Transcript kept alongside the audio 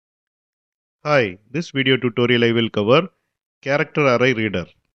Hi, this video tutorial I will cover character array reader.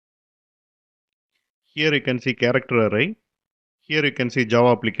 Here you can see character array. Here you can see Java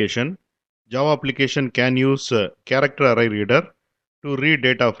application. Java application can use character array reader to read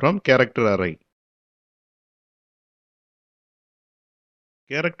data from character array.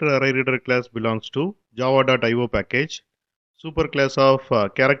 Character array reader class belongs to java.io package. Superclass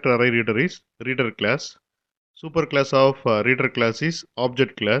of character array reader is reader class. Superclass of reader class is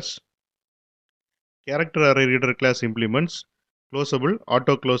object class. Character array reader class implements closable,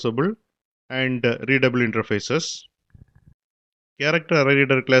 auto-closable, and readable interfaces. Character array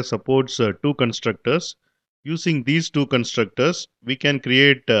reader class supports two constructors. Using these two constructors, we can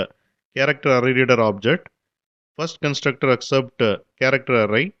create character array reader object. First constructor accept character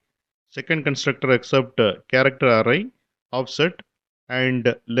array. Second constructor accept character array, offset,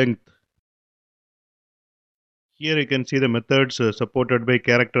 and length. Here you can see the methods supported by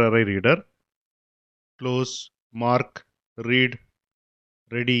character array reader: close, mark, read,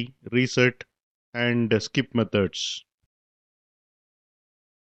 ready, reset, and skip methods.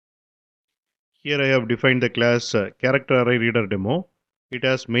 Here I have defined the class character array reader demo. It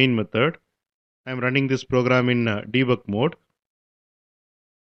has main method. I am running this program in debug mode.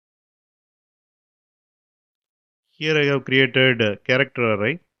 Here I have created a character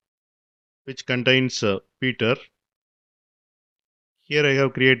array which contains Peter. Here I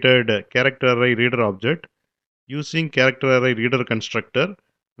have created a character array reader object using character array reader constructor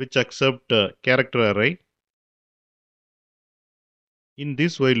which accept character array. In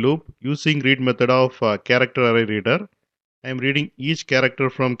this while loop, using read method of character array reader, I am reading each character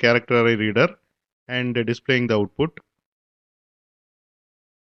from character array reader and displaying the output.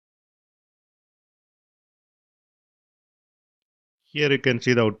 Here you can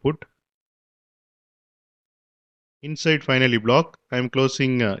see the output. Inside finally block, I am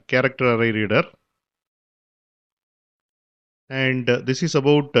closing character array reader. And this is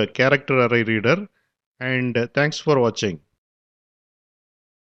about character array reader. And thanks for watching.